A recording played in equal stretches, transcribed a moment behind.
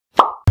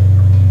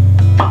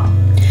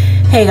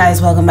Hey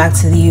guys, welcome back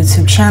to the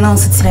YouTube channel.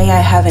 So today I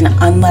have an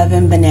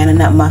unleavened banana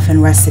nut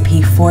muffin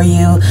recipe for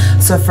you.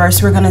 So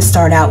first we're going to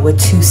start out with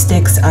 2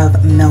 sticks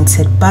of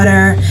melted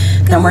butter.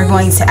 Then we're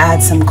going to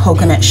add some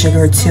coconut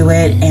sugar to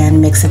it and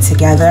mix it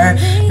together.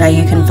 Now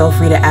you can feel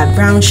free to add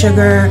brown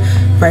sugar,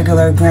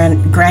 regular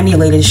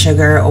granulated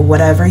sugar, or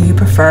whatever you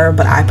prefer,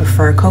 but I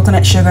prefer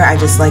coconut sugar. I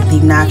just like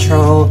the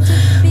natural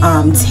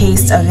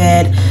taste of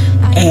it.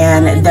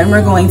 And then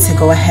we're going to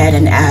go ahead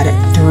and add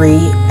 3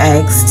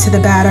 eggs to the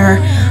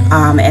batter,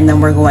 and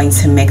then we're going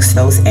to mix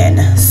those in.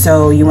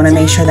 So you want to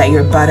make sure that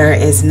your butter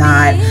is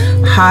not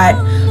hot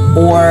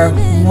or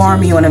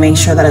warm. You want to make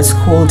sure that it's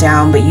cooled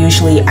down, but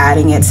usually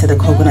adding it to the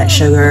coconut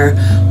sugar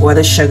or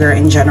the sugar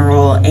in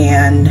general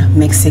and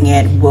mixing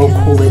it will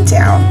cool it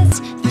down.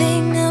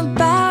 Thing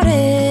about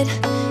it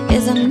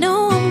is I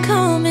know I'm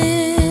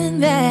coming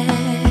back.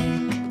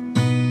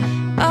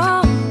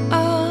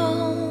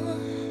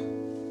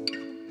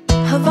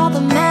 Of all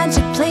the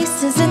magic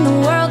places in the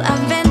world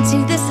I've been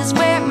to, this is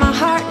where my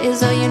heart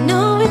is. Oh, you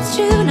know it's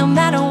true, no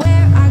matter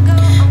where I go.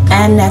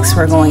 And next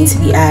we're going to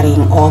be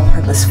adding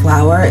all-purpose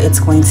flour. It's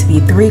going to be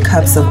 3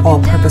 cups of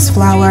all-purpose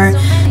flour.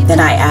 Then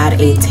I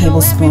add a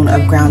tablespoon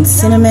of ground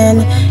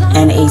cinnamon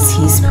and a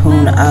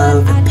teaspoon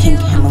of pink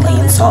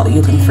Himalayan salt.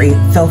 You can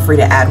feel free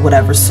to add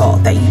whatever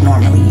salt that you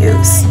normally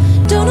use.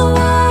 Don't know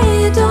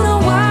why, don't know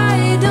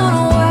why, don't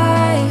know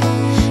why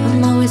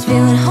I'm always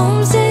feeling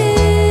homesick.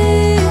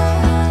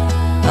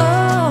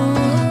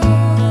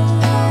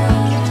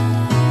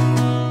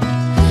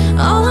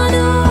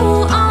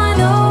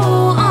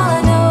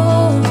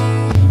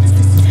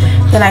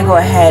 Then I go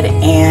ahead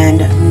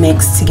and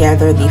mix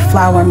together the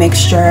flour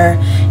mixture,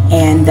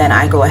 and then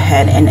I go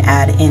ahead and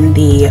add in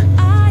the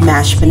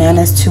mashed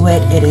bananas to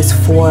it. It is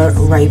 4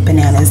 ripe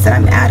bananas that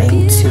I'm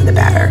adding to the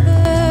batter.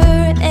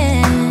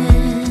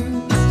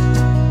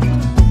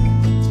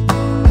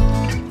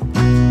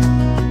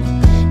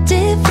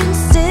 Different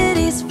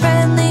cities,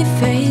 friendly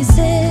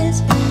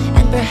faces,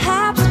 and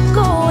perhaps I'm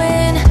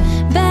going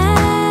back.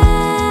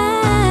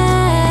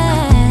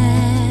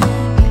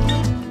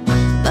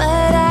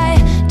 But I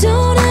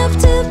don't have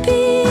to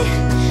be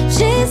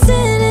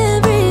chasing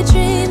every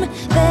dream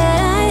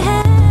that I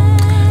have.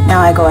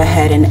 Now I go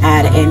ahead and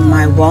add in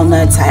my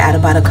walnuts. I add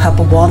about a cup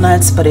of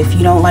walnuts, but if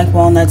you don't like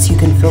walnuts, you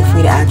can feel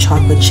free to add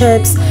chocolate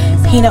chips,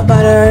 peanut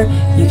butter.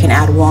 You can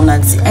add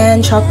walnuts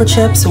and chocolate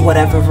chips, or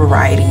whatever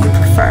variety you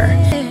prefer.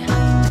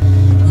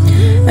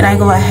 Then I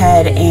go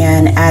ahead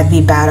and add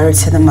the batter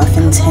to the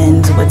muffin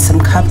tins with some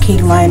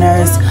cupcake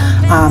liners.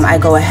 I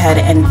go ahead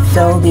and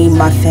fill the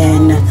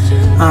muffin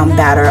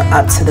batter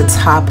up to the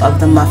top of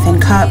the muffin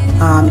cup.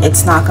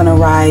 It's not going to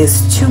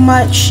rise too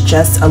much,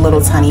 just a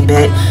little tiny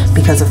bit,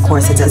 because of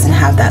course it doesn't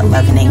have that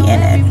leavening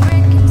in it.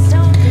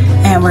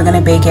 And we're going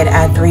to bake it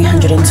at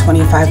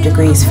 325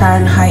 degrees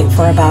Fahrenheit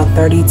for about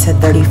 30 to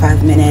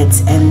 35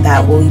 minutes, and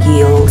that will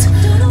yield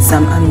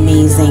some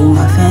amazing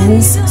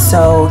muffins.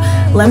 So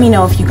let me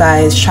know if you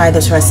guys try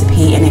this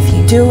recipe, and if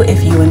you do,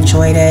 if you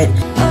enjoyed it.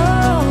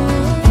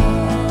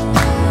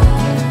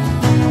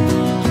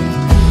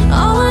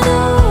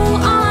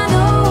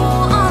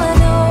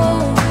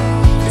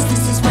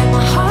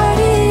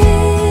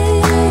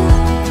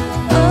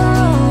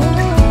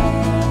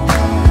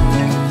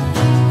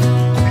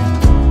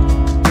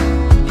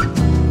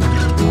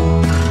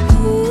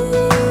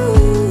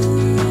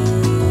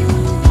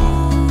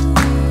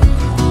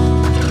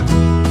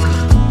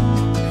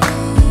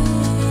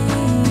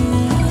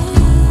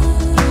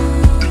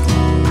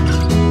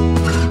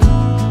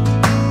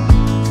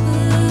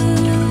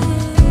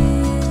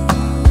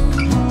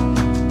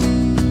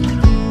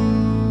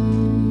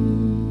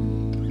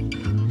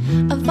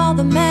 Of all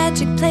the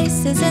magic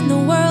places in the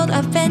world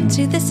I've been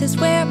to, this is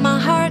where my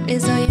heart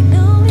is. Oh, you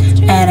know it's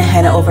true. And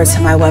head over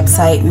to my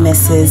website,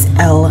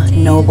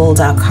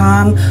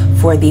 Mrs.LNoble.com,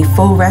 for the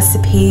full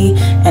recipe.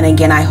 And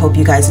again, I hope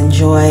you guys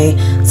enjoy.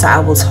 So I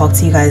will talk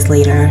to you guys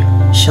later.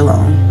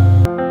 Shalom.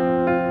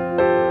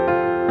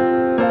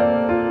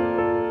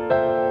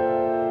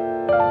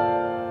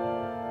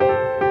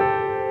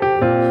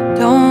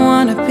 Don't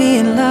wanna be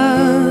in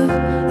love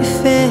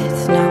if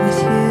it's not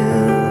with you.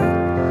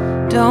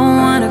 Don't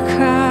wanna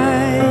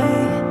cry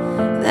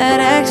that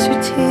extra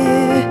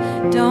tear.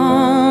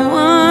 Don't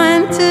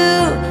want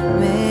to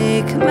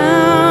make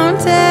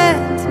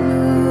mountains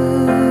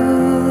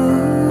move.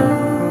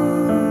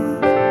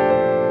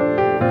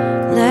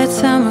 Let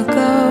summer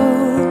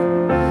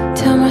go,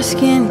 tell my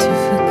skin to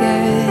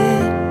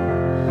forget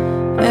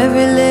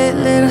every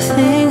little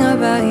thing